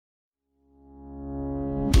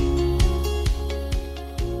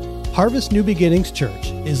Harvest New Beginnings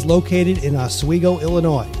Church is located in Oswego,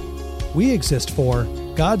 Illinois. We exist for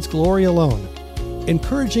God's glory alone,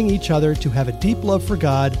 encouraging each other to have a deep love for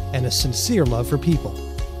God and a sincere love for people.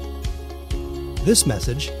 This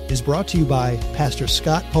message is brought to you by Pastor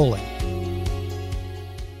Scott Poling.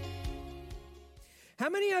 How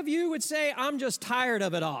many of you would say, I'm just tired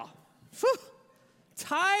of it all? Whew.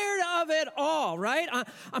 Tired of it all, right?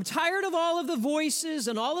 I'm tired of all of the voices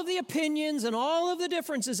and all of the opinions and all of the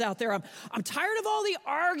differences out there. I'm tired of all the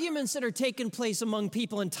arguments that are taking place among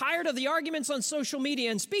people and tired of the arguments on social media.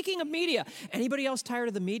 And speaking of media, anybody else tired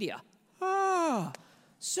of the media?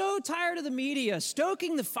 So tired of the media,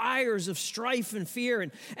 stoking the fires of strife and fear.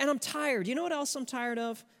 And I'm tired. You know what else I'm tired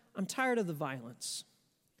of? I'm tired of the violence.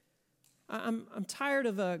 I'm tired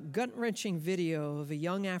of a gut-wrenching video of a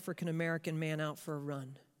young African-American man out for a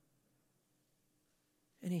run.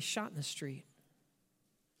 And he's shot in the street.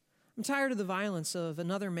 I'm tired of the violence of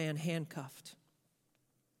another man handcuffed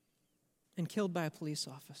and killed by a police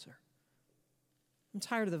officer. I'm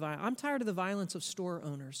tired of the violence of store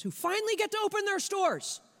owners who finally get to open their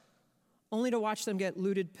stores, only to watch them get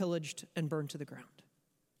looted, pillaged, and burned to the ground.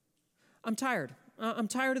 I'm tired. I'm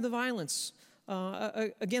tired of the violence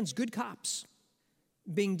against good cops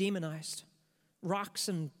being demonized, rocks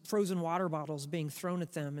and frozen water bottles being thrown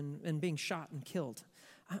at them and being shot and killed.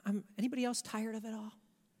 Anybody else tired of it all?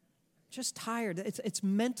 Just tired. It's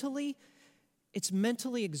mentally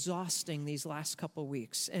exhausting these last couple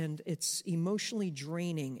weeks, and it's emotionally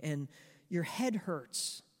draining, and your head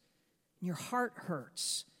hurts, and your heart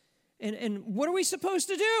hurts. And what are we supposed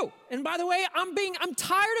to do? And by the way, I'm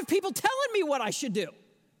tired of people telling me what I should do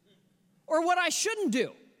or what I shouldn't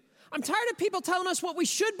do. I'm tired of people telling us what we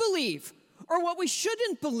should believe or what we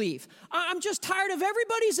shouldn't believe. I'm just tired of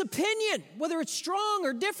everybody's opinion, whether it's strong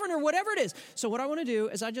or different or whatever it is. So what I want to do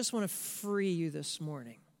is I just want to free you this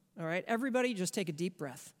morning. All right, everybody just take a deep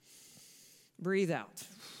breath. Breathe out.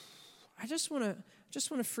 I just want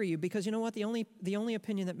to free you, because you know what? The only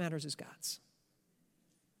opinion that matters is God's.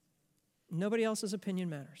 Nobody else's opinion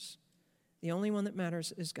matters. The only one that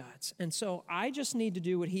matters is God's. And so I just need to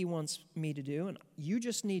do what he wants me to do, and you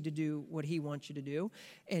just need to do what he wants you to do.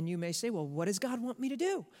 And you may say, well, what does God want me to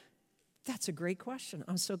do? That's a great question.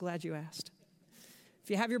 I'm so glad you asked. If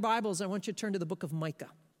you have your Bibles, I want you to turn to the book of Micah.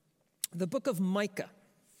 The book of Micah.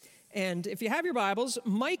 And if you have your Bibles,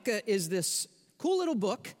 Micah is this cool little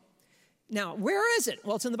book. Now, where is it?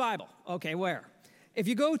 Well, it's in the Bible. Okay, where? If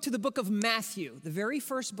you go to the book of Matthew, the very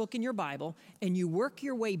first book in your Bible, and you work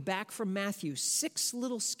your way back from Matthew, 6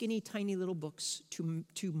 little skinny, tiny little books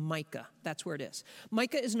to Micah, that's where it is.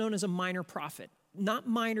 Micah is known as a minor prophet. Not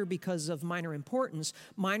minor because of minor importance,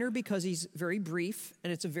 minor because he's very brief,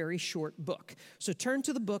 and it's a very short book. So turn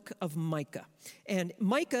to the book of Micah. And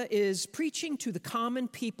Micah is preaching to the common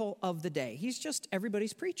people of the day. He's just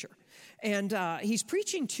everybody's preacher. And he's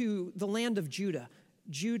preaching to the land of Judah.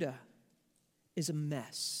 Judah is a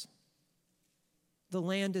mess. The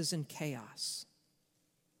land is in chaos.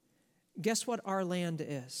 Guess what our land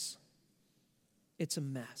is? It's a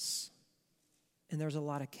mess. And there's a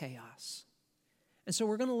lot of chaos. And so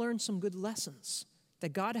we're going to learn some good lessons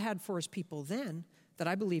that God had for his people then that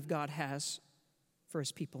I believe God has for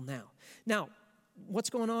his people now. Now, what's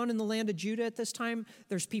going on in the land of Judah at this time?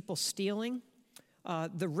 There's people stealing.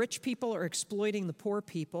 The rich people are exploiting the poor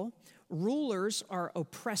people. Rulers are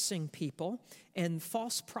oppressing people, and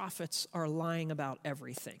false prophets are lying about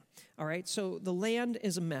everything. All right, so the land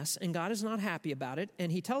is a mess, and God is not happy about it.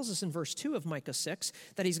 And he tells us in verse 2 of Micah 6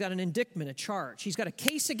 that he's got an indictment, a charge. He's got a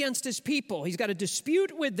case against his people. He's got a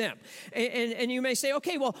dispute with them. And you may say,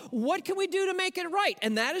 okay, well, what can we do to make it right?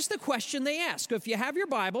 And that is the question they ask. If you have your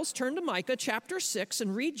Bibles, turn to Micah chapter 6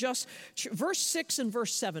 and read just verse 6 and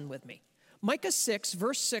verse 7 with me. Micah 6,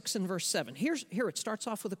 verse 6 and verse 7. Here it starts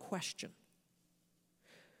off with a question.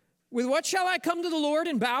 With what shall I come to the Lord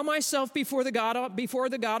and bow myself before the God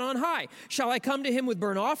on high? Shall I come to him with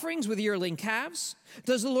burnt offerings, with yearling calves?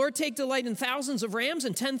 Does the Lord take delight in thousands of rams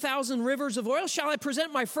and 10,000 rivers of oil? Shall I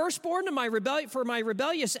present my firstborn to for my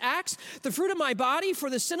rebellious acts, the fruit of my body for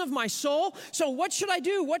the sin of my soul? So what should I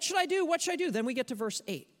do? What should I do? What should I do? Then we get to verse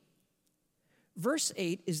 8. Verse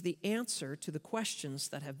 8 is the answer to the questions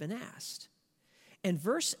that have been asked. And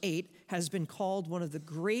verse 8 has been called one of the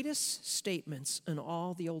greatest statements in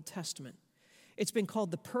all the Old Testament. It's been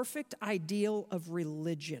called the perfect ideal of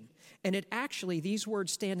religion. And it actually, these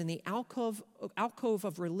words stand in the alcove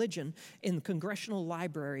of religion in the Congressional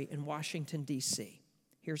Library in Washington, D.C.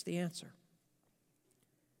 Here's the answer.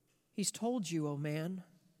 He's told you, O man,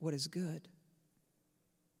 what is good.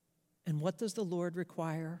 And what does the Lord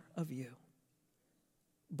require of you?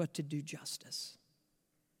 But to do justice,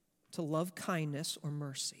 to love kindness or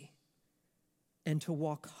mercy, and to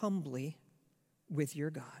walk humbly with your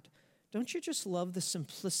God. Don't you just love the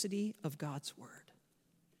simplicity of God's word?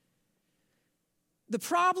 The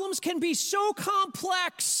problems can be so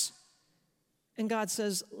complex. And God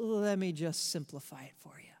says, let me just simplify it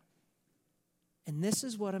for you. And this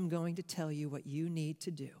is what I'm going to tell you what you need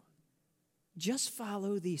to do. Just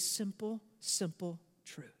follow these simple, simple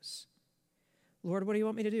truths. Lord, what do you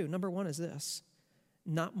want me to do? Number one is this: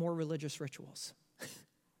 not more religious rituals.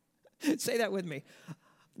 Say that with me.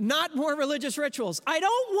 Not more religious rituals. I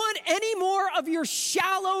don't want any more of your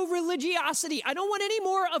shallow religiosity. I don't want any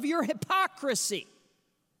more of your hypocrisy.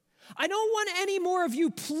 I don't want any more of you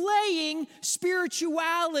playing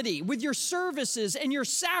spirituality with your services and your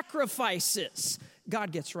sacrifices.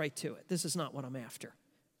 God gets right to it. This is not what I'm after.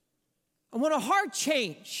 I want a heart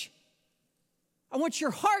change. I want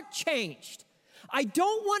your heart changed. I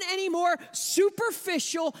don't want any more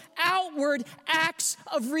superficial, outward acts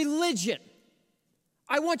of religion.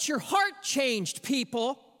 I want your heart changed,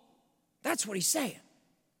 people. That's what he's saying.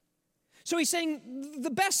 So he's saying the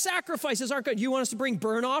best sacrifices aren't good. You want us to bring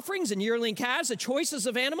burnt offerings and yearling calves, the choicest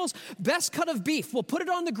of animals, best cut of beef. We'll put it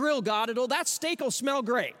on the grill, God. That steak will smell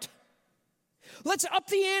great. Let's up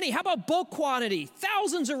the ante. How about bulk quantity?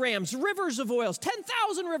 Thousands of rams, rivers of oils,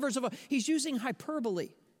 10,000 rivers of oil. He's using hyperbole,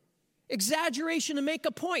 exaggeration to make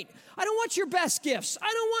a point. I don't want your best gifts.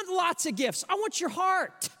 I don't want lots of gifts. I want your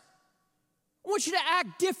heart. I want you to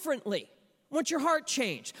act differently. I want your heart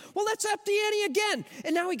changed. Well, let's up the ante again.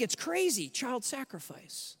 And now he gets crazy. Child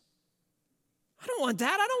sacrifice. I don't want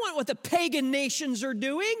that. I don't want what the pagan nations are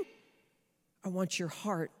doing. I want your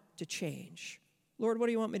heart to change. Lord, what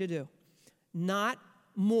do you want me to do? Not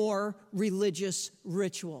more religious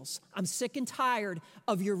rituals. I'm sick and tired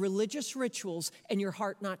of your religious rituals and your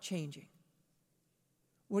heart not changing.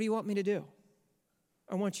 What do you want me to do?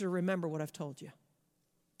 I want you to remember what I've told you.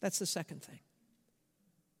 That's the second thing.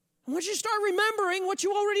 I want you to start remembering what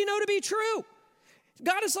you already know to be true.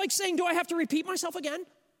 God is like saying, do I have to repeat myself again?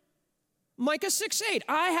 Micah 6:8,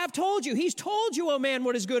 I have told you. He's told you, oh man,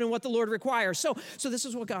 what is good and what the Lord requires. So this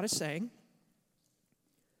is what God is saying.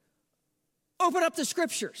 Open up the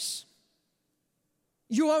scriptures.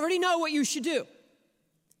 You already know what you should do.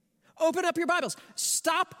 Open up your Bibles.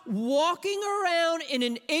 Stop walking around in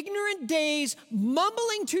an ignorant daze,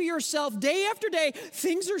 mumbling to yourself day after day,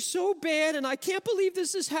 things are so bad and I can't believe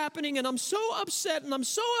this is happening and I'm so upset and I'm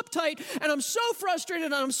so uptight and I'm so frustrated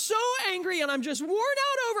and I'm so angry and I'm just worn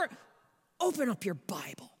out over it. Open up your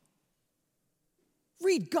Bible.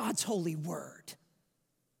 Read God's holy word.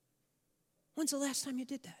 When's the last time you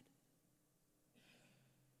did that?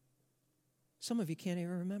 Some of you can't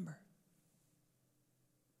even remember.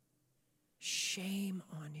 Shame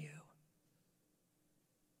on you.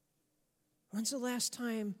 When's the last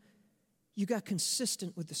time you got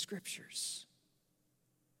consistent with the scriptures?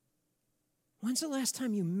 When's the last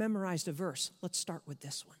time you memorized a verse? Let's start with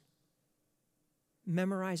this one.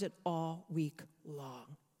 Memorize it all week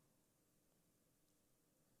long.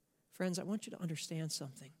 Friends, I want you to understand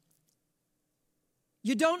something.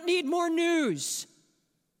 You don't need more news.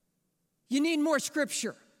 You need more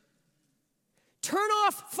scripture. Turn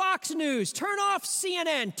off Fox News, turn off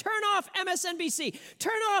CNN, turn off MSNBC,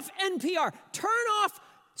 turn off NPR, turn off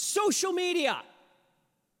social media,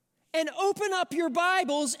 and open up your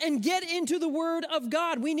Bibles and get into the Word of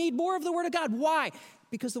God. We need more of the Word of God. Why?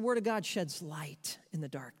 Because the Word of God sheds light in the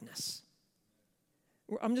darkness.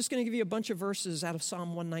 I'm just going to give you a bunch of verses out of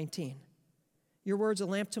Psalm 119. Your word's a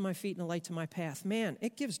lamp to my feet and a light to my path. Man,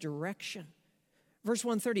 it gives direction. Verse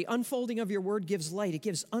 130, unfolding of your word gives light. It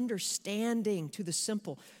gives understanding to the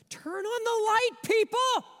simple. Turn on the light,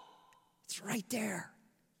 people. It's right there.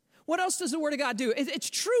 What else does the Word of God do? It's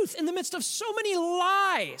truth in the midst of so many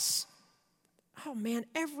lies. Oh man,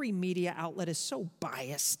 every media outlet is so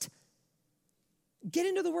biased. Get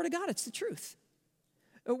into the Word of God. It's the truth.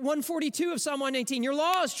 142 of Psalm 119, your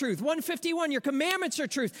law is truth. 151, your commandments are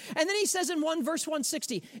truth. And then he says in verse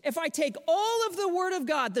 160, if I take all of the Word of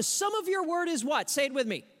God, the sum of your word is what? Say it with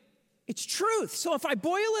me. It's truth. So if I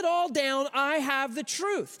boil it all down, I have the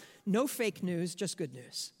truth. No fake news, just good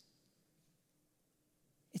news.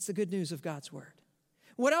 It's the good news of God's Word.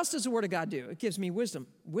 What else does the Word of God do? It gives me wisdom.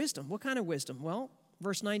 Wisdom, what kind of wisdom? Well,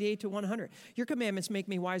 verse 98 to 100, your commandments make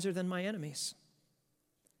me wiser than my enemies.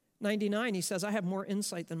 99, he says, I have more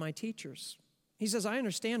insight than my teachers. He says, I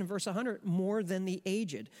understand in verse 100 more than the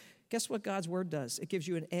aged. Guess what God's Word does? It gives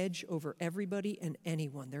you an edge over everybody and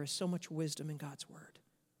anyone. There is so much wisdom in God's Word.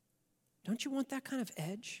 Don't you want that kind of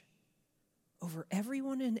edge over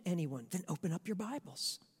everyone and anyone? Then open up your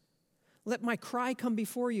Bibles. Let my cry come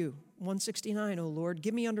before you. 169, O Lord,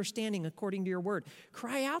 give me understanding according to your word.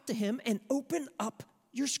 Cry out to him and open up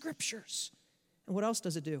your scriptures. And what else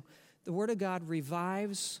does it do? The word of God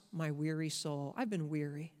revives my weary soul. I've been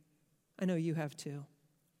weary. I know you have too.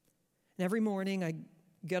 And every morning I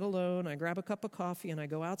get alone, I grab a cup of coffee, and I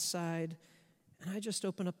go outside, and I just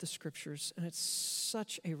open up the scriptures, and it's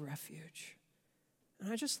such a refuge.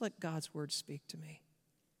 And I just let God's word speak to me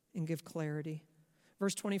and give clarity.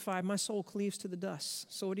 Verse 25, my soul cleaves to the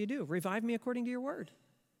dust. So what do? Revive me according to your word.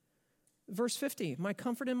 Verse 50, my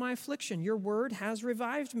comfort in my affliction, your word has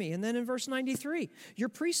revived me. And then in verse 93, your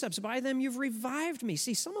precepts, by them you've revived me.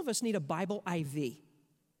 See, some of us need a Bible IV.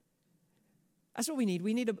 That's what we need.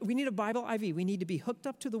 We need a Bible IV. We need to be hooked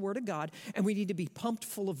up to the word of God, and we need to be pumped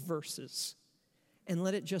full of verses and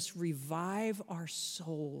let it just revive our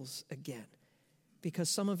souls again. Because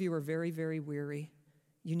some of you are very, very weary.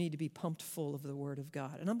 You need to be pumped full of the word of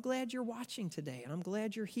God. And I'm glad you're watching today, and I'm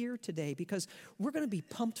glad you're here today, because we're going to be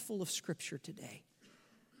pumped full of scripture today,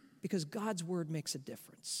 because God's word makes a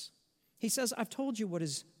difference. He says, I've told you what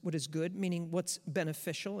is good, meaning what's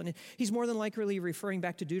beneficial. And he's more than likely referring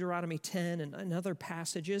back to Deuteronomy 10 and other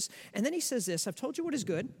passages. And then he says this, I've told you what is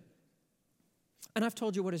good, and I've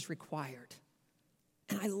told you what is required.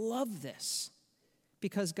 And I love this,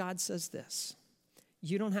 because God says this,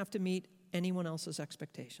 you don't have to meet anyone else's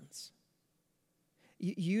expectations.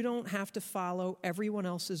 You don't have to follow everyone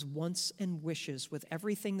else's wants and wishes with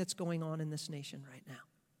everything that's going on in this nation right now.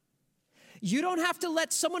 You don't have to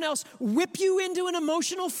let someone else whip you into an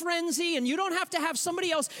emotional frenzy, and you don't have to have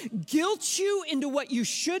somebody else guilt you into what you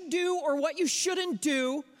should do or what you shouldn't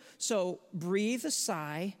do. So breathe a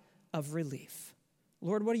sigh of relief.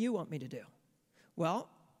 Lord, what do you want me to do? Well,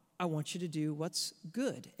 I want you to do what's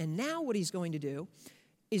good. And now what he's going to do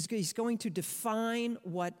is he's going to define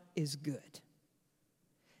what is good.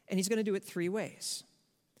 And he's going to do it three ways.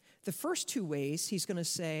 The first two ways, he's going to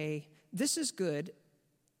say, this is good,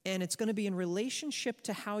 and it's going to be in relationship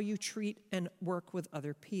to how you treat and work with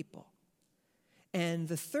other people. And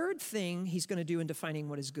the third thing he's going to do in defining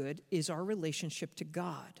what is good is our relationship to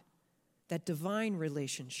God, that divine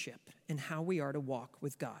relationship and how we are to walk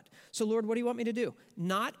with God. So, Lord, what do you want me to do?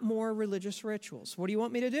 Not more religious rituals. What do you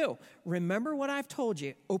want me to do? Remember what I've told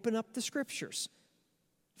you. Open up the scriptures.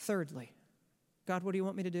 Thirdly, God, what do you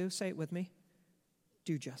want me to do? Say it with me.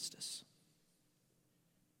 Do justice.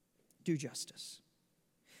 Do justice.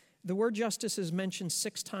 The word justice is mentioned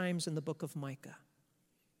 6 times in the book of Micah.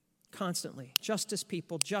 Constantly. Justice,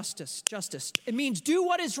 people, justice, justice. It means do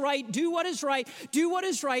what is right, do what is right, do what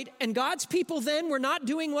is right. And God's people then were not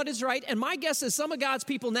doing what is right. And my guess is some of God's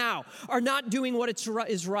people now are not doing what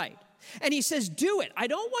is right. And he says, do it. I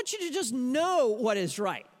don't want you to just know what is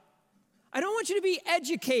right. I don't want you to be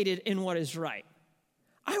educated in what is right.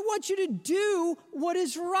 I want you to do what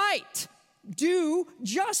is right. Do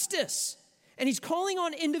justice. And he's calling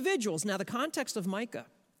on individuals. Now, the context of Micah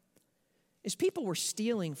is people were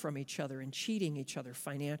stealing from each other and cheating each other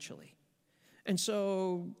financially. And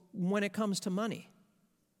so when it comes to money,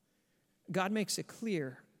 God makes it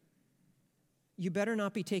clear, you better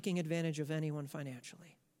not be taking advantage of anyone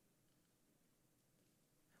financially.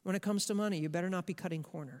 When it comes to money, you better not be cutting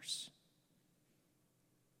corners.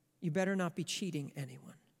 You better not be cheating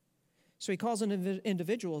anyone. So he calls on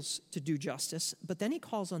individuals to do justice, but then he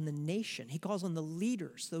calls on the nation. He calls on the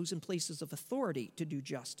leaders, those in places of authority, to do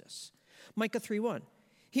justice. Micah 3:1.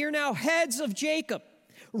 Hear now, heads of Jacob,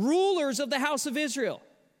 rulers of the house of Israel.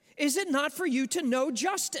 Is it not for you to know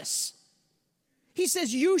justice? He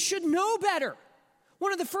says you should know better.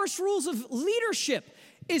 One of the first rules of leadership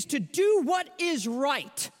is to do what is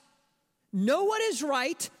right. Know what is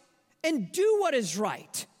right and do what is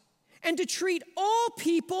right. And to treat all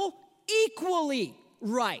people equally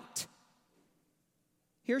right.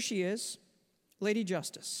 Here she is, Lady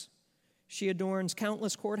Justice. She adorns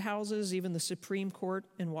countless courthouses, even the Supreme Court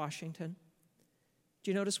in Washington.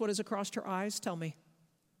 Do you notice what is across her eyes? Tell me.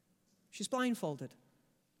 She's blindfolded.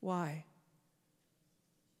 Why?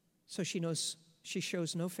 So she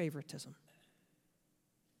shows no favoritism.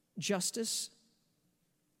 Justice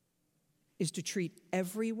is to treat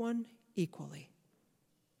everyone equally,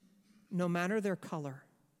 no matter their color,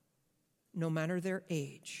 no matter their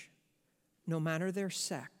age, no matter their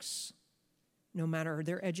sex, no matter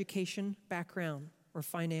their education, background, or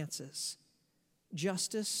finances.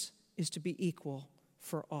 Justice is to be equal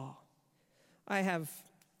for all. I've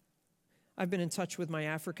been in touch with my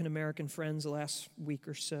African American friends the last week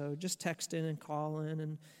or so, just texting and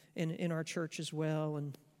calling, and in our church as well.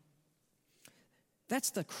 And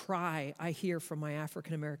that's the cry I hear from my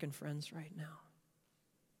African American friends right now.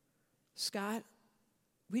 Scott,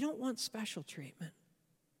 We don't want special treatment.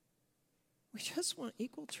 We just want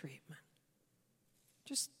equal treatment.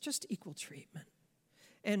 Just equal treatment.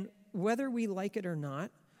 And whether we like it or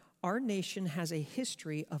not, our nation has a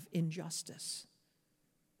history of injustice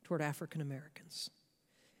toward African Americans.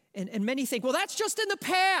 And many think, well, that's just in the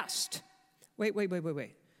past. Wait.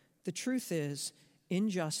 The truth is,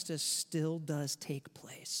 injustice still does take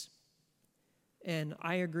place. And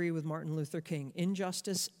I agree with Martin Luther King.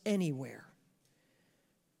 Injustice anywhere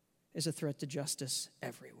is a threat to justice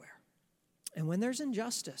everywhere. And when there's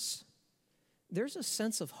injustice, there's a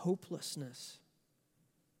sense of hopelessness.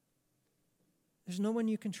 There's no one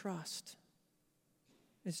you can trust.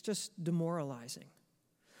 It's just demoralizing.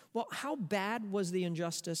 Well, how bad was the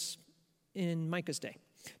injustice in Micah's day?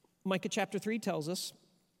 Micah chapter 3 tells us,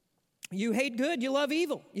 you hate good, you love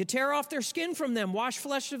evil. You tear off their skin from them, wash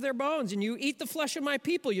flesh of their bones, and you eat the flesh of my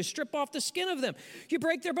people. You strip off the skin of them. You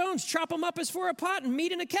break their bones, chop them up as for a pot, and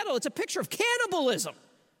meat in a kettle. It's a picture of cannibalism.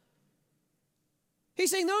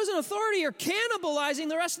 He's saying those in authority are cannibalizing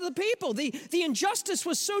the rest of the people. The injustice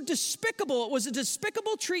was so despicable. It was a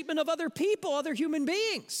despicable treatment of other people, other human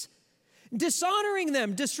beings. Dishonoring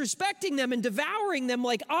them, disrespecting them, and devouring them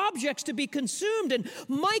like objects to be consumed. And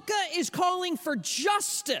Micah is calling for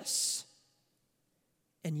justice.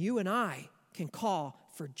 And you and I can call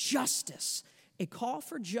for justice. A call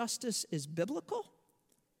for justice is biblical,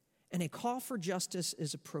 and a call for justice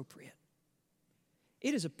is appropriate.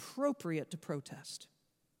 It is appropriate to protest,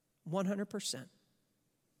 100%.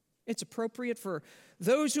 It's appropriate for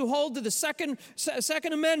those who hold to the Second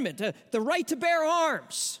Amendment, the right to bear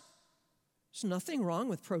arms. There's nothing wrong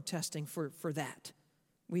with protesting for that.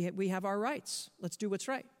 We have our rights. Let's do what's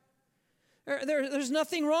right. There's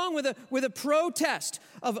nothing wrong with a protest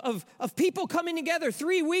of people coming together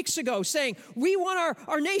 3 weeks ago saying, we want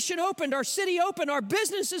our nation opened, our city open, our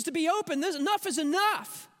businesses to be open. Enough is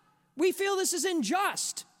enough. We feel this is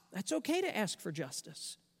unjust. That's okay to ask for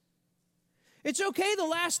justice. It's okay the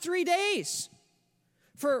last 3 days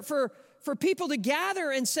for people to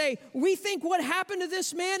gather and say, we think what happened to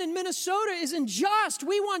this man in Minnesota is unjust.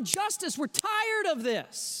 We want justice. We're tired of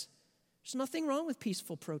this. There's nothing wrong with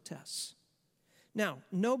peaceful protests. Now,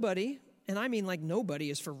 nobody, and I mean like nobody,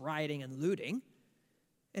 is for rioting and looting.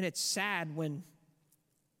 And it's sad when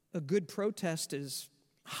a good protest is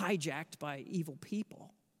hijacked by evil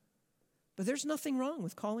people. But there's nothing wrong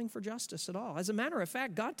with calling for justice at all. As a matter of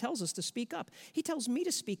fact, God tells us to speak up. He tells me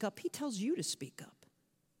to speak up. He tells you to speak up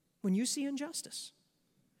when you see injustice.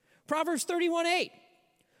 Proverbs 31:8.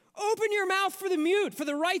 Open your mouth for the mute, for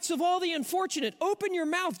the rights of all the unfortunate. Open your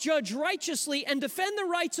mouth, judge righteously, and defend the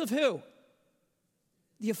rights of who?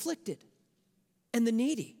 The afflicted and the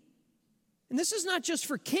needy. And this is not just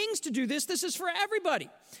for kings to do this. This is for everybody.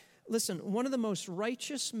 Listen, one of the most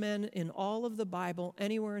righteous men in all of the Bible,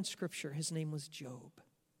 anywhere in Scripture, his name was Job.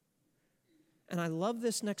 And I love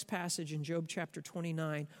this next passage in Job chapter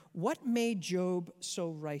 29. What made Job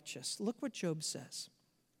so righteous? Look what Job says.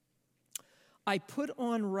 I put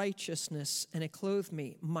on righteousness and it clothed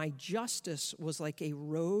me. My justice was like a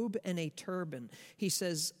robe and a turban. He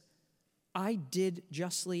says, I did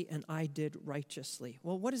justly and I did righteously.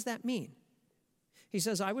 Well, what does that mean? He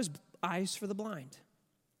says, I was eyes for the blind.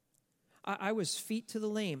 I was feet to the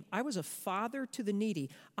lame. I was a father to the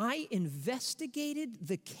needy. I investigated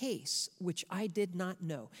the case which I did not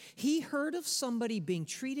know. He heard of somebody being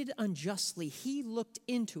treated unjustly. He looked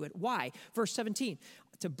into it. Why? Verse 17,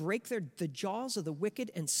 to break the jaws of the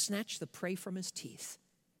wicked and snatch the prey from his teeth.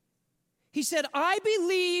 He said, I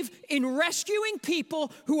believe in rescuing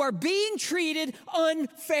people who are being treated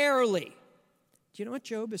unfairly. Do you know what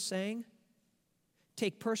Job is saying?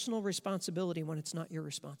 Take personal responsibility when it's not your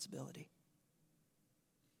responsibility.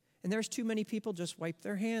 And there's too many people just wipe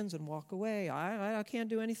their hands and walk away. I can't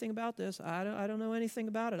do anything about this. I don't know anything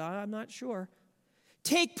about it. I'm not sure.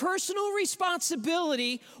 Take personal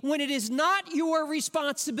responsibility when it is not your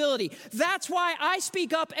responsibility. That's why I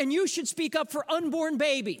speak up, and you should speak up for unborn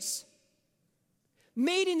babies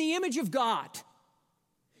made in the image of God.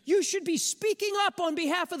 You should be speaking up on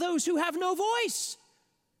behalf of those who have no voice,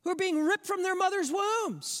 who are being ripped from their mother's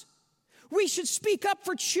wombs. We should speak up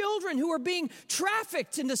for children who are being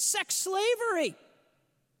trafficked into sex slavery.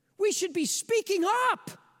 We should be speaking up.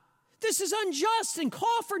 This is unjust and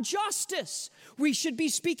call for justice. We should be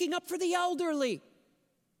speaking up for the elderly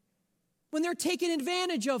when they're taken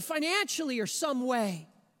advantage of financially or some way.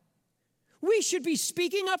 We should be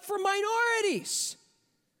speaking up for minorities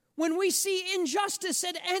when we see injustice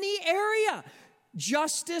at any area.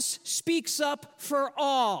 Justice speaks up for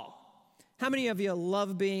all. How many of you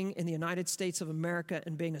love being in the United States of America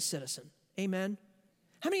and being a citizen? Amen?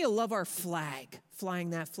 How many of you love our flag,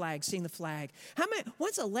 flying that flag, seeing the flag?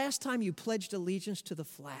 When's the last time you pledged allegiance to the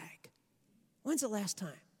flag? When's the last time?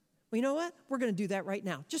 Well, you know what? We're going to do that right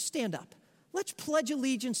now. Just stand up. Let's pledge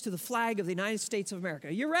allegiance to the flag of the United States of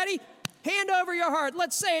America. You ready? Hand over your heart.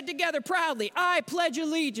 Let's say it together proudly. I pledge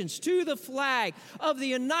allegiance to the flag of the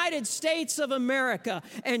United States of America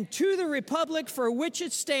and to the republic for which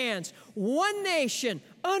it stands, one nation,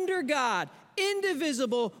 under God,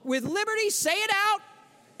 indivisible, with liberty, say it out,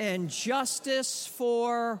 and justice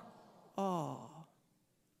for all.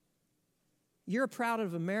 You're proud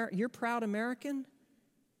American?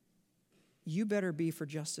 You better be for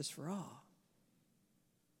justice for all.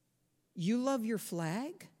 You love your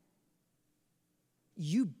flag?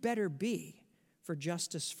 You better be for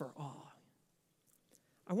justice for all.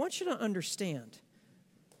 I want you to understand,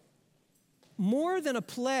 more than a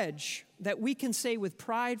pledge that we can say with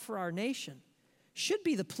pride for our nation should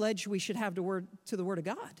be the pledge we should have to the Word of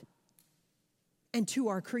God and to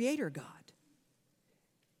our Creator God.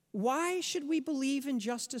 Why should we believe in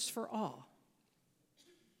justice for all?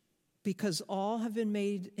 Because all have been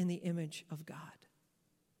made in the image of God.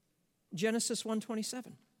 Genesis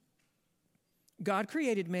 1:27. God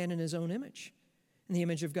created man in his own image. In the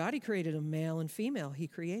image of God, he created him, male and female. He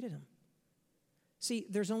created him. See,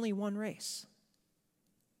 there's only one race.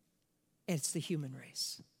 It's the human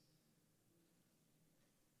race.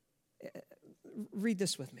 Read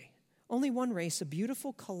this with me. Only one race, a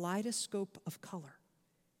beautiful kaleidoscope of color.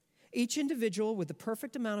 Each individual with the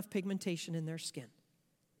perfect amount of pigmentation in their skin.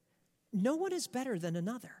 No one is better than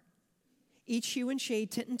another. Each hue and shade,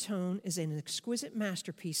 tint and tone is an exquisite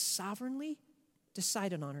masterpiece sovereignly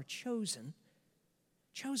decided on or chosen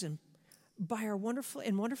by our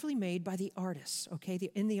wonderfully made by the artists, okay,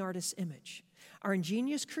 in the artist's image. Our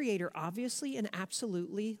ingenious creator obviously and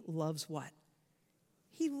absolutely loves what?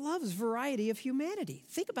 He loves variety of humanity.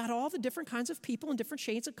 Think about all the different kinds of people and different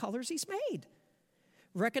shades of colors he's made.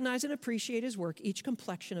 Recognize and appreciate his work, each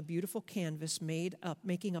complexion a beautiful canvas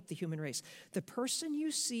making up the human race. The person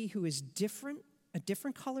you see who is a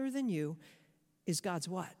different color than you, is God's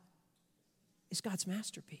what? Is God's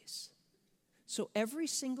masterpiece. So every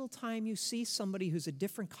single time you see somebody who's a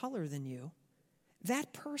different color than you,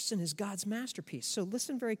 that person is God's masterpiece. So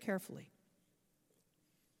listen very carefully.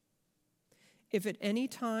 If at any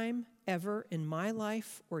time ever in my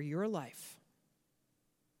life or your life,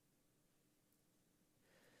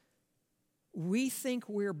 we think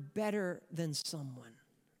we're better than someone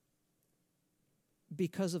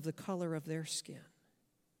because of the color of their skin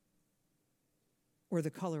or the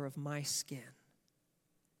color of my skin,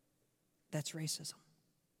 that's racism.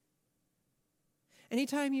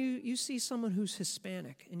 Anytime you see someone who's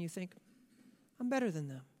Hispanic and you think, I'm better than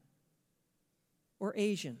them, or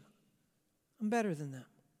Asian, I'm better than them,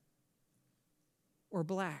 or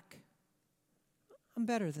black, I'm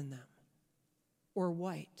better than them, or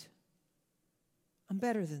white, I'm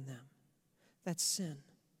better than them, that's sin.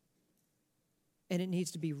 And it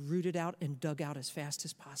needs to be rooted out and dug out as fast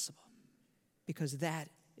as possible, because that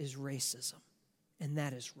is racism, and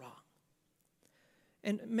that is wrong.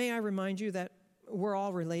 And may I remind you that we're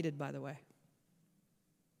all related, by the way.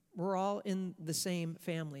 We're all in the same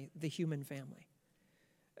family, the human family.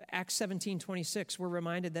 Acts 17:26, we're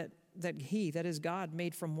reminded that he, that is God,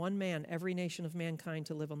 made from one man every nation of mankind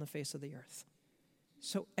to live on the face of the earth.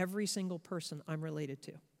 So every single person I'm related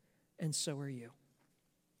to, and so are you.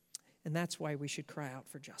 And that's why we should cry out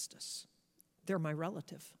for justice. They're my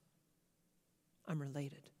relative. I'm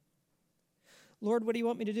related. Lord, what do you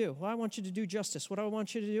want me to do? Well, I want you to do justice. What do I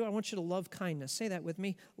want you to do? I want you to love kindness. Say that with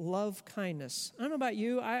me. Love kindness. I don't know about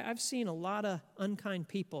you. I've seen a lot of unkind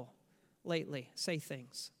people lately say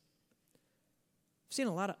things. I've seen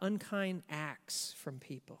a lot of unkind acts from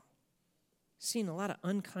people. Seen a lot of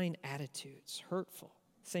unkind attitudes, hurtful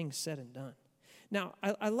things said and done. Now,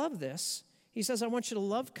 I love this. He says, I want you to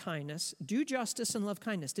love kindness, do justice, and love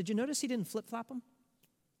kindness. Did you notice he didn't flip-flop them?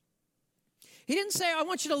 He didn't say, I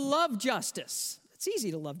want you to love justice. It's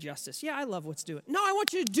easy to love justice. Yeah, I love what's doing. No, I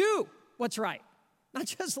want you to do what's right, not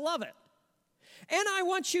just love it. And I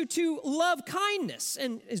want you to love kindness.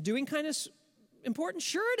 And is doing kindness important?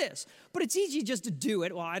 Sure it is. But it's easy just to do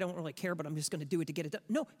it. Well, I don't really care, but I'm just going to do it to get it done.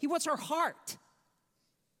 No, he wants our heart.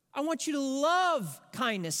 I want you to love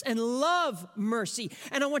kindness and love mercy.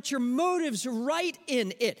 And I want your motives right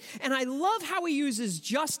in it. And I love how he uses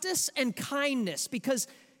justice and kindness, because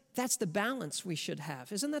that's the balance we should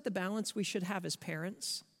have. Isn't that the balance we should have as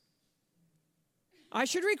parents? I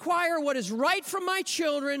should require what is right from my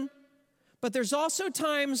children, but there's also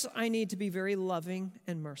times I need to be very loving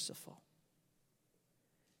and merciful.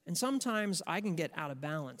 And sometimes I can get out of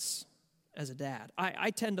balance as a dad.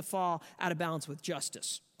 I tend to fall out of balance with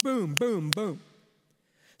justice. Boom, boom, boom.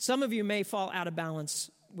 Some of you may fall out of balance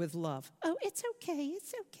with love. Oh, it's okay,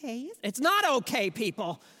 it's okay. It's not okay,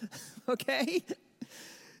 people, okay?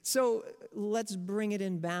 So let's bring it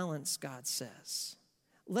in balance, God says.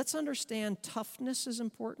 Let's understand toughness is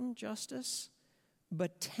important, justice,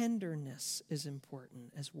 but tenderness is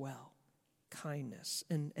important as well. Kindness,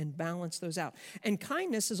 and balance those out. And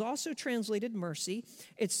kindness is also translated mercy.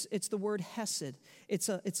 It's the word hesed. It's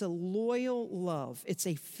a loyal love. It's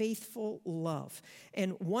a faithful love.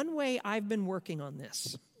 And one way I've been working on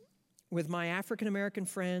this with my African American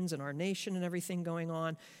friends and our nation and everything going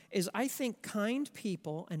on is I think kind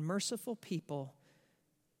people and merciful people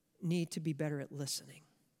need to be better at listening.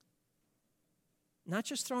 Not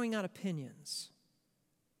just throwing out opinions,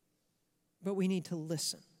 but we need to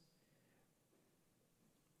listen.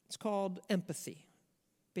 It's called empathy,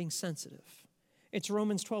 being sensitive. It's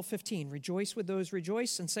Romans 12:15. Rejoice with those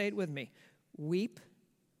rejoice, and say it with me. Weep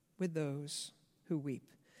with those who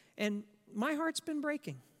weep. And my heart's been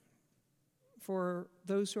breaking for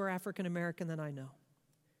those who are African American that I know.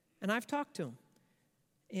 And I've talked to them.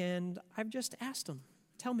 And I've just asked them,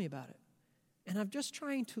 tell me about it. And I'm just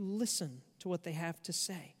trying to listen to what they have to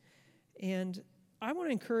say. And I want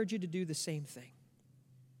to encourage you to do the same thing.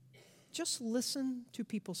 Just listen to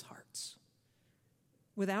people's hearts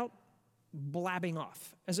without blabbing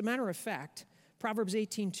off. As a matter of fact, Proverbs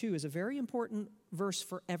 18:2 is a very important verse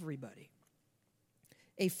for everybody.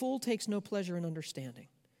 A fool takes no pleasure in understanding,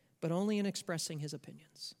 but only in expressing his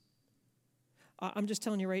opinions. I'm just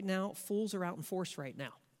telling you right now, fools are out in force right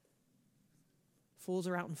now. Fools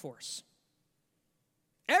are out in force.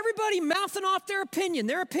 Everybody mouthing off their opinion.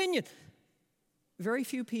 Very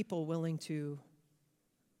few people willing to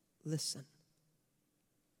listen.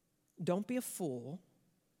 Don't be a fool.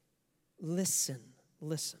 Listen,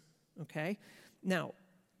 okay? Now,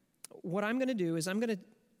 what I'm going to do is I'm going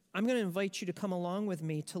to invite you to come along with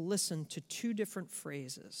me to listen to two different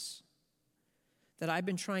phrases that I've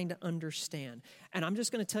been trying to understand. And I'm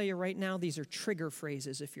just going to tell you right now, these are trigger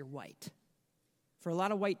phrases if you're white. For a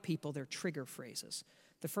lot of white people, they're trigger phrases.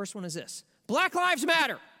 The first one is this: Black Lives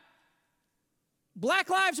Matter.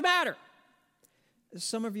 Black Lives Matter.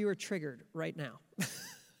 Some of you are triggered right now.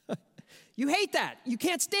 You hate that. You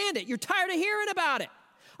can't stand it. You're tired of hearing about it.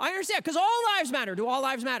 I understand, because all lives matter. Do all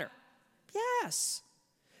lives matter? Yes.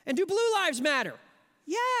 And do blue lives matter?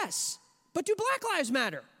 Yes. But do black lives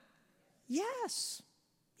matter? Yes.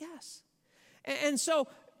 Yes. And so,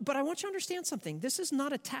 but I want you to understand something. This is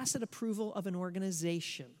not a tacit approval of an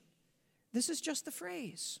organization. This is just the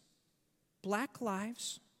phrase. Black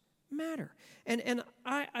lives matter. And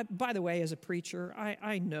I by the way, as a preacher,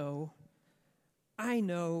 I know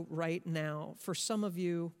right now, for some of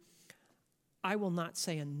you, I will not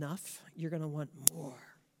say enough. You're going to want more.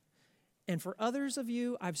 And for others of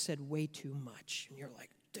you, I've said way too much. And you're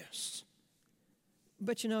like, this.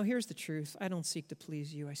 But here's the truth. I don't seek to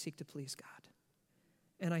please you. I seek to please God.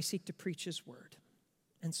 And I seek to preach His word.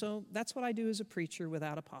 And so that's what I do as a preacher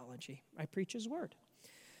without apology. I preach His word.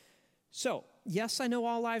 So, yes, I know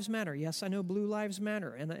all lives matter. Yes, I know blue lives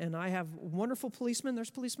matter. And I have wonderful policemen. There's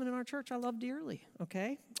policemen in our church I love dearly,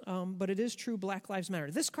 okay? But it is true, Black Lives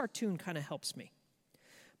Matter. This cartoon kind of helps me.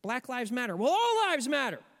 Black lives matter. Well, all lives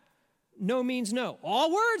matter. No means no.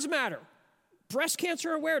 All words matter. Breast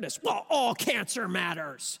cancer awareness. Well, all cancer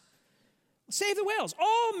matters. Save the whales.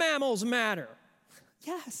 All mammals matter.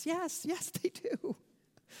 Yes, they do.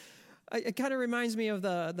 It kind of reminds me of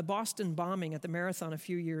the Boston bombing at the marathon a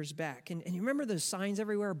few years back. And you remember those signs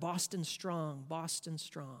everywhere, Boston strong, Boston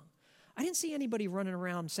strong. I didn't see anybody running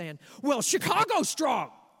around saying, well, Chicago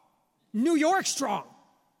strong, New York strong,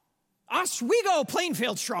 Oswego,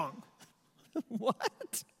 Plainfield strong.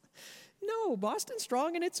 What? No, Boston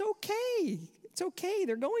strong, and it's okay. It's okay.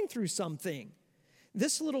 They're going through something.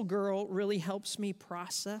 This little girl really helps me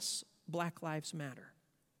process Black Lives Matter.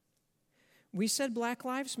 We said Black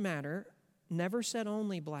Lives Matter, never said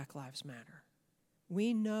only Black Lives Matter.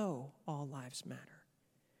 We know all lives matter.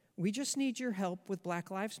 We just need your help with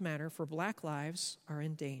Black Lives Matter, for Black lives are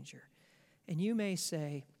in danger. And you may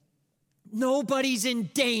say, nobody's in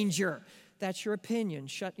danger. That's your opinion.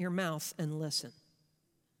 Shut your mouth and listen.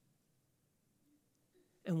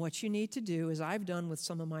 And what you need to do, as I've done with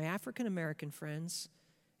some of my African American friends,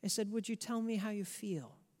 I said, would you tell me how you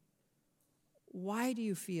feel? Why do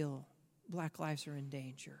you feel Black lives are in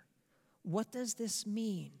danger? What does this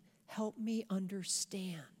mean? Help me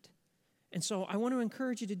understand. And so I want to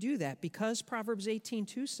encourage you to do that, because Proverbs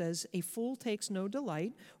 18:2 says, a fool takes no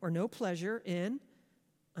delight or no pleasure in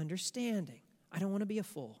understanding. I don't want to be a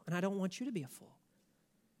fool, and I don't want you to be a fool.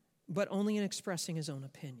 but only in expressing his own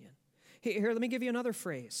opinion. Here, let me give you another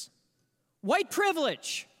phrase. White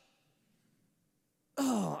privilege.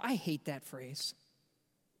 Oh, I hate that phrase.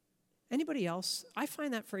 Anybody else? I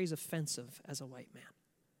find that phrase offensive as a white man.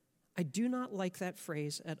 I do not like that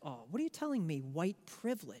phrase at all. What are you telling me, white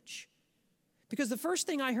privilege? Because the first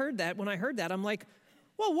thing when I heard that, I'm like,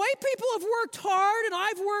 well, white people have worked hard, and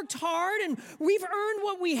I've worked hard, and we've earned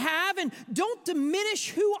what we have, and don't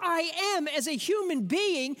diminish who I am as a human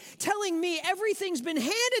being, telling me everything's been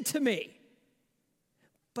handed to me.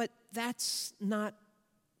 But that's not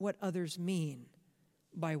what others mean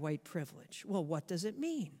by white privilege. Well, what does it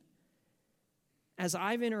mean? As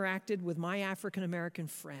I've interacted with my African American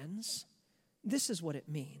friends, this is what it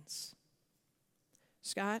means.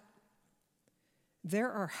 Scott,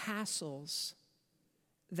 there are hassles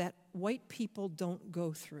that white people don't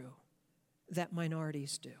go through that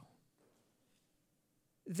minorities do.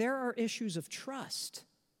 There are issues of trust.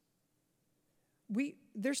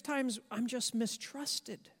 There's times I'm just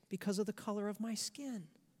mistrusted because of the color of my skin,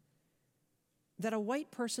 that a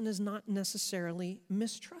white person is not necessarily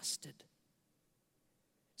mistrusted.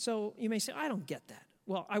 So you may say, I don't get that.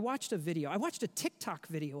 Well, I watched a TikTok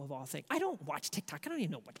video of all things. I don't watch TikTok. I don't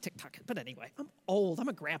even know what TikTok is. But anyway, I'm old. I'm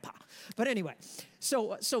a grandpa. But anyway,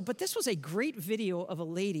 but this was a great video of a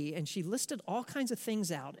lady, and she listed all kinds of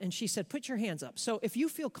things out, and she said, put your hands up. So if you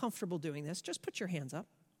feel comfortable doing this, just put your hands up.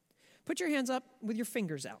 Put your hands up with your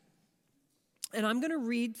fingers out. And I'm going to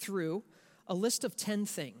read through a list of 10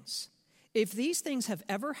 things. If these things have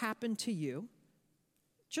ever happened to you,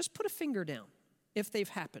 just put a finger down if they've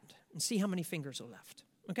happened and see how many fingers are left,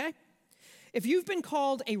 okay? If you've been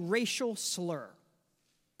called a racial slur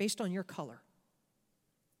based on your color,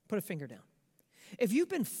 put a finger down. If you've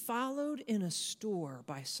been followed in a store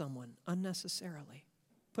by someone unnecessarily,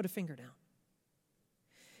 put a finger down.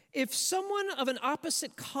 If someone of an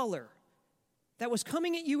opposite color that was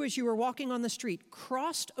coming at you as you were walking on the street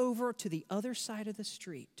crossed over to the other side of the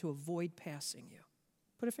street to avoid passing you,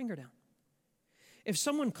 put a finger down. If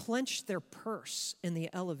someone clenched their purse in the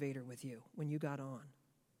elevator with you when you got on,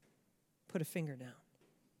 put a finger down.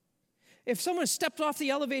 If someone stepped off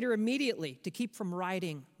the elevator immediately to keep from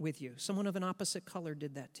riding with you, someone of an opposite color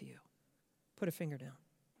did that to you, put a finger down.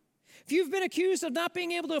 If you've been accused of not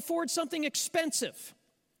being able to afford something expensive,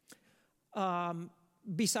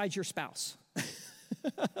 besides your spouse,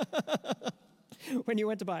 when you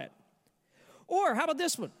went to buy it. Or how about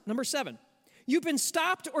this one, number 7? You've been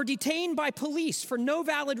stopped or detained by police for no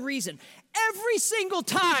valid reason. Every single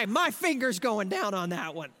time, my finger's going down on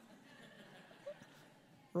that one.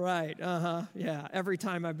 Right, yeah, every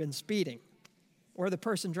time I've been speeding. Or the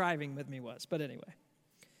person driving with me was, but anyway.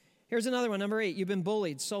 Here's another one, number 8. You've been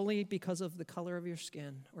bullied solely because of the color of your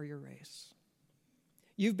skin or your race.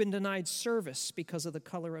 You've been denied service because of the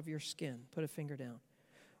color of your skin. Put a finger down.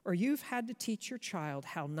 Or you've had to teach your child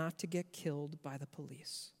how not to get killed by the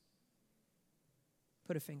police.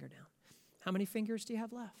 Put a finger down. How many fingers do you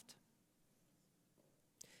have left?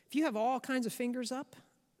 If you have all kinds of fingers up,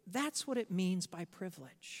 that's what it means by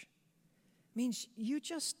privilege. It means you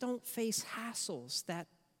just don't face hassles that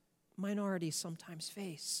minorities sometimes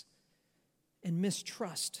face and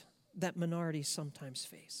mistrust that minorities sometimes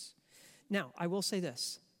face. Now, I will say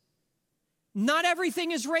this. Not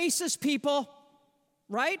everything is racist, people,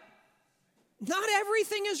 right? Not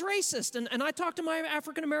everything is racist. And I talked to my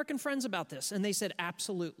African American friends about this, and they said,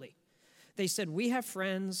 absolutely. They said, we have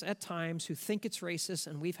friends at times who think it's racist,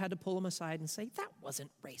 and we've had to pull them aside and say, that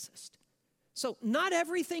wasn't racist. So not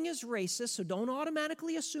everything is racist, so don't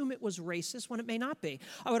automatically assume it was racist when it may not be.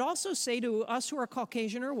 I would also say to us who are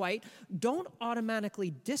Caucasian or white, don't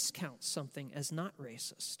automatically discount something as not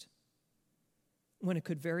racist when it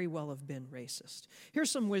could very well have been racist.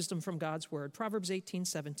 Here's some wisdom from God's word. Proverbs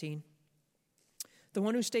 18:17. The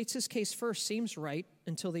one who states his case first seems right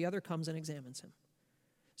until the other comes and examines him.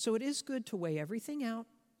 So it is good to weigh everything out,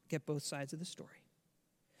 get both sides of the story.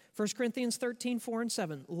 1 Corinthians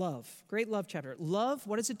 13:4-7, love. Great love chapter. Love,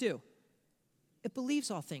 what does it do? It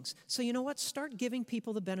believes all things. So you know what? Start giving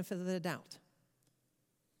people the benefit of the doubt.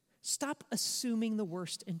 Stop assuming the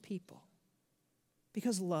worst in people.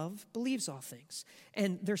 Because love believes all things.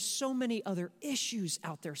 And there's so many other issues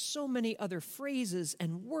out there, so many other phrases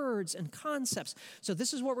and words and concepts. So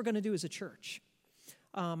this is what we're going to do as a church.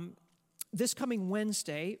 This coming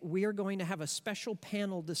Wednesday, we are going to have a special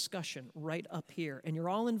panel discussion right up here. And you're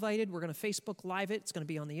all invited. We're going to Facebook Live it. It's going to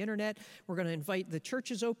be on the internet. We're going to invite, the church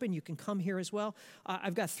is open. You can come here as well.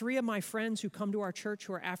 I've got 3 of my friends who come to our church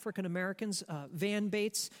who are African Americans, Van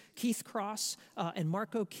Bates, Keith Cross, and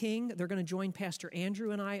Marco King. They're going to join Pastor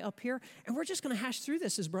Andrew and I up here. And we're just going to hash through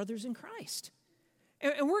this as brothers in Christ.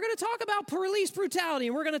 And we're going to talk about police brutality,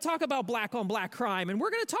 and we're going to talk about black-on-black crime, and we're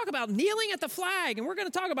going to talk about kneeling at the flag, and we're going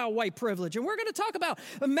to talk about white privilege, and we're going to talk about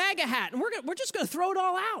a MAGA hat, and we're just going to throw it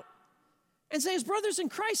all out and say, as brothers in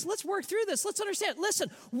Christ, let's work through this. Let's understand. Listen,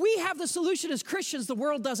 we have the solution as Christians the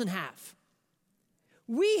world doesn't have.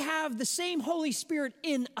 We have the same Holy Spirit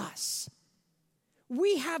in us.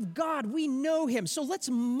 We have God. We know him. So let's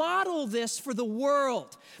model this for the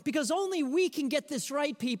world, because only we can get this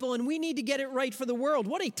right, people, and we need to get it right for the world.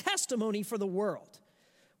 What a testimony for the world.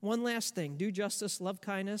 One last thing. Do justice, love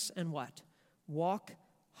kindness, and what? Walk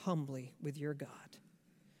humbly with your God.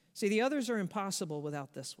 See, the others are impossible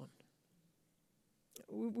without this one.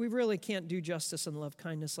 We really can't do justice and love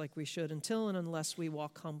kindness like we should until and unless we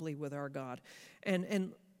walk humbly with our God.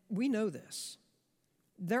 And we know this.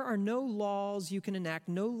 There are no laws you can enact,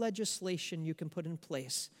 no legislation you can put in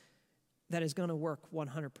place that is going to work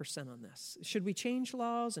 100% on this. Should we change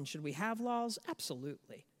laws and should we have laws?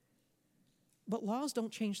 Absolutely. But laws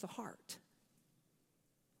don't change the heart.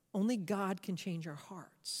 Only God can change our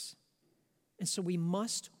hearts. And so we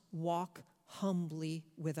must walk humbly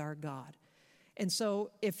with our God. And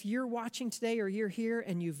so if you're watching today or you're here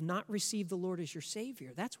and you've not received the Lord as your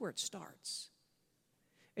Savior, that's where it starts.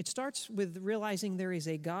 It starts with realizing there is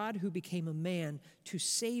a God who became a man to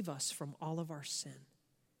save us from all of our sin.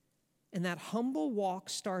 And that humble walk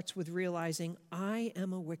starts with realizing I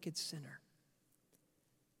am a wicked sinner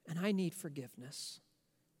and I need forgiveness.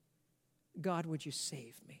 God, would you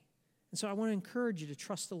save me? And so I want to encourage you to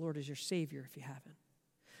trust the Lord as your Savior if you haven't.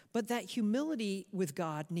 But that humility with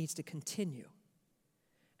God needs to continue.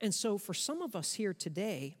 And so for some of us here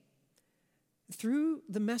today, through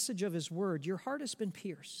the message of his word, your heart has been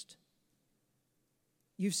pierced.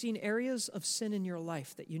 You've seen areas of sin in your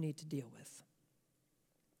life that you need to deal with.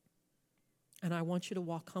 And I want you to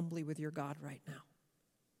walk humbly with your God right now.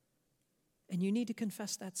 And you need to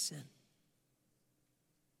confess that sin.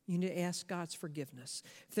 You need to ask God's forgiveness.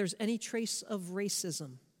 If there's any trace of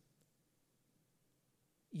racism,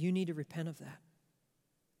 you need to repent of that.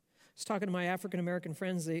 I was talking to my African-American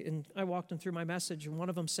friends, and I walked them through my message, and one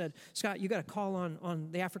of them said, Scott, you got to call on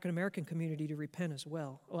the African-American community to repent as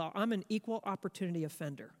well. Well, I'm an equal opportunity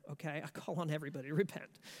offender, okay? I call on everybody to repent.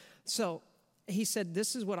 So he said,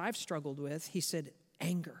 this is what I've struggled with. He said,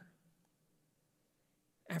 anger.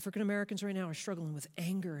 African-Americans right now are struggling with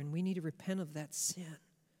anger, and we need to repent of that sin.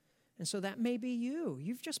 And so that may be you.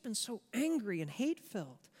 You've just been so angry and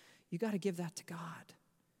hate-filled. You got to give that to God.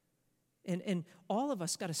 And all of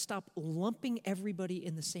us got to stop lumping everybody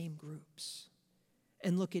in the same groups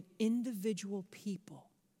and look at individual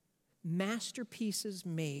people, masterpieces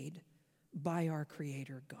made by our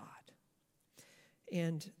Creator God.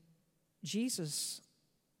 And Jesus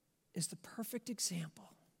is the perfect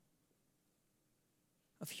example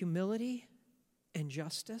of humility and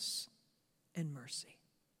justice and mercy.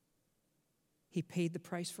 He paid the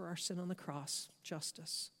price for our sin on the cross,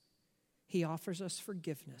 justice. He offers us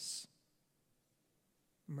forgiveness,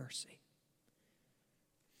 mercy.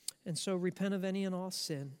 And so repent of any and all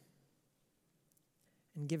sin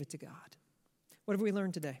and give it to God. What have we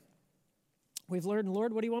learned today? We've learned,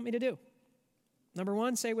 Lord, what do you want me to do? Number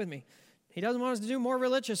one, say it with me. He doesn't want us to do more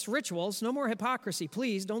religious rituals, no more hypocrisy.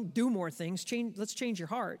 Please don't do more things. Let's change your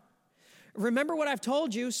heart. Remember what I've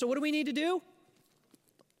told you, so what do we need to do?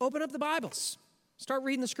 Open up the Bibles. Start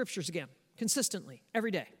reading the scriptures again, consistently,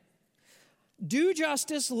 every day. Do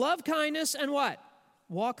justice, love kindness, and what?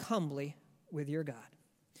 Walk humbly with your God.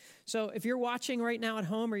 So if you're watching right now at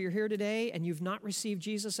home or you're here today and you've not received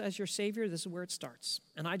Jesus as your Savior, this is where it starts.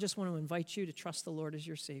 And I just want to invite you to trust the Lord as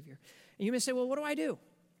your Savior. And you may say, well, what do I do?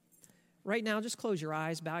 Right now, just close your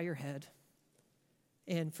eyes, bow your head.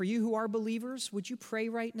 And for you who are believers, would you pray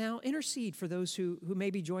right now? Intercede for those who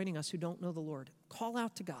may be joining us who don't know the Lord. Call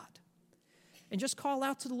out to God. And just call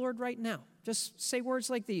out to the Lord right now. Just say words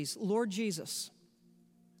like these. Lord Jesus,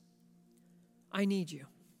 I need you.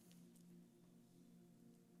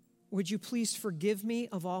 Would you please forgive me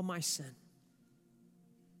of all my sin?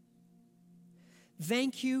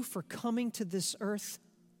 Thank you for coming to this earth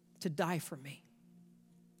to die for me.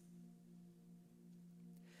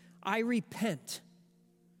 I repent.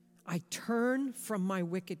 I turn from my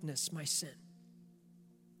wickedness, my sin,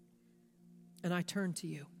 and I turn to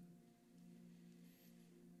you.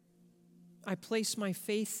 I place my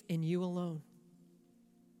faith in you alone.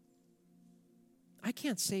 I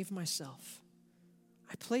can't save myself.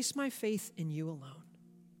 I place my faith in you alone.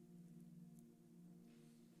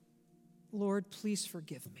 Lord, please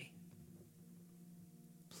forgive me.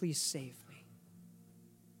 Please save me.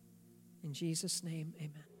 In Jesus' name,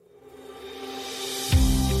 amen.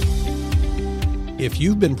 If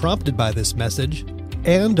you've been prompted by this message,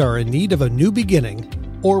 and are in need of a new beginning,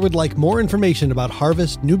 or would like more information about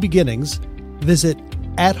Harvest New Beginnings, visit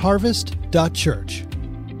 @harvest.church.